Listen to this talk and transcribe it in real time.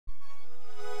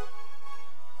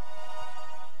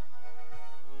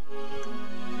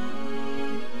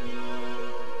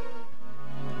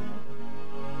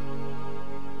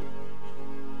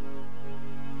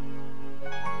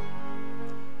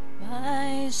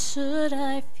should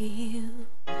I feel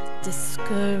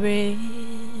discouraged?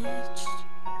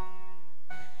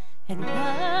 And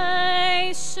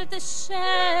why should the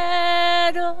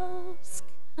shadows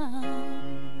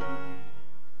come?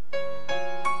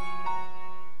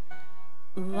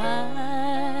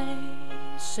 Why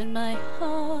should my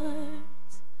heart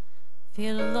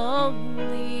feel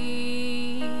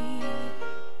lonely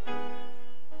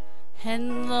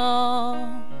and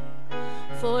long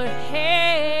for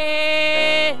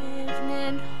heaven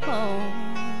and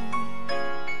home,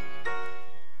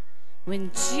 when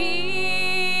Jesus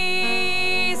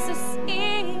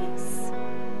is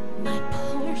my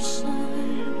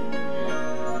portion,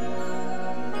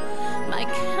 my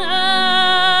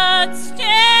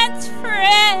constant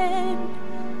friend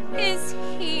is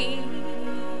He,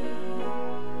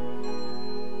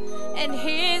 and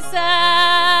His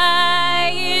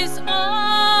eye is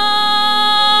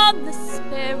on the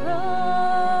sparrow,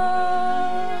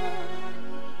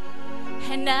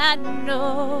 and I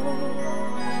know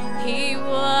He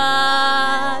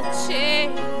watches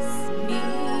me,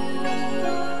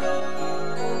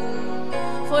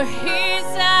 for His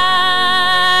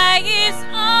eye is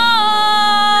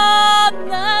on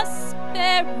the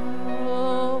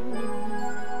sparrow,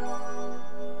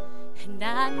 and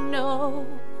I know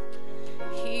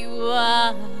He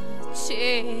watches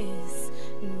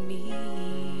me.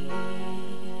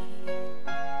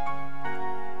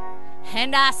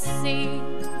 And I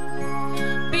sing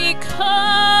because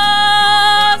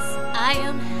I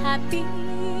am happy,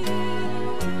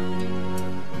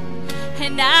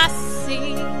 and I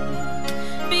sing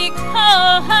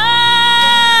because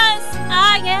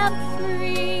I am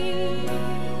free,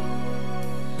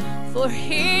 for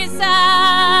His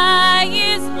eye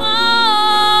is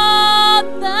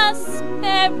on the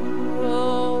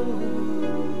sparrow,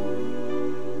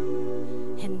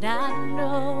 and I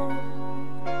know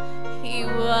He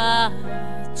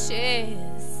watches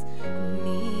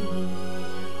me.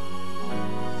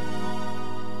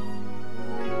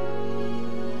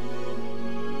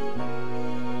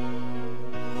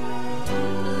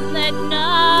 Let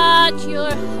not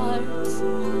your heart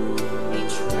be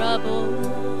troubled.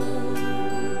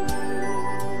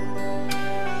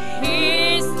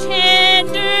 His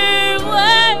tender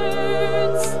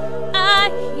words I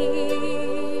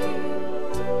hear,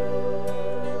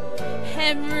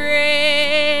 and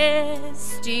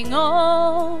resting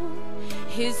on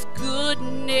His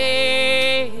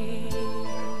goodness,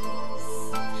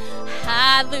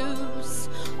 I lose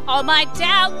all my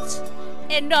doubt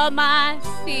and all my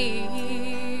fear.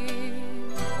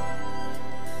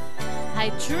 I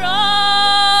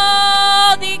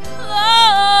draw Thee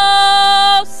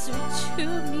closer to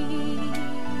me.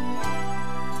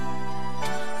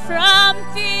 From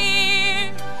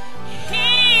fear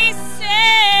He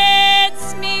sets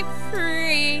me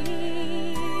free,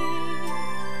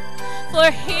 for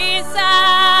His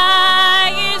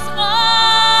eye is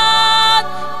on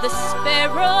the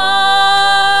sparrow,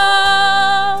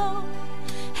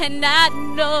 and I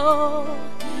know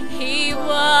He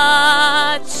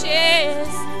watches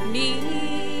me,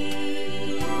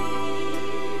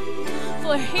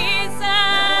 for His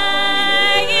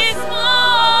eye is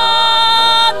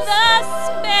on the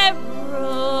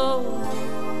sparrow,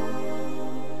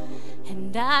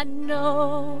 and I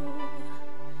know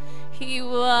He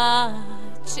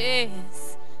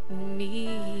watches me.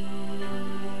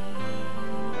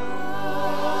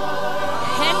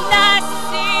 And I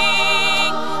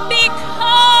sing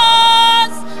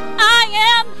because I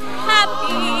am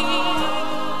happy,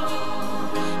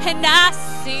 and I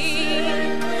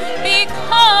sing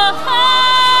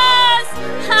because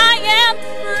I am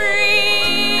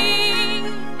free,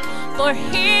 for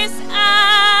His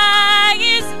eye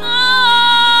is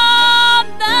on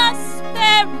the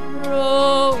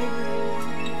sparrow,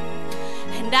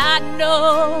 and I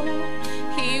know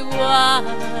He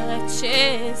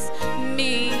watches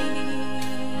me,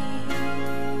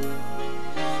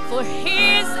 for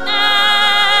His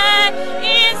eye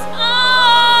is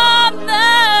on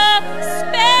the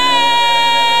sparrow,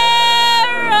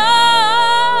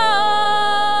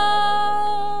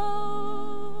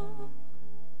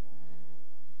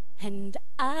 and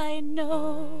I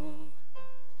know,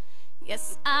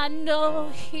 yes, I know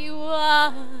He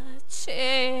watches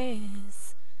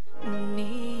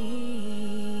me.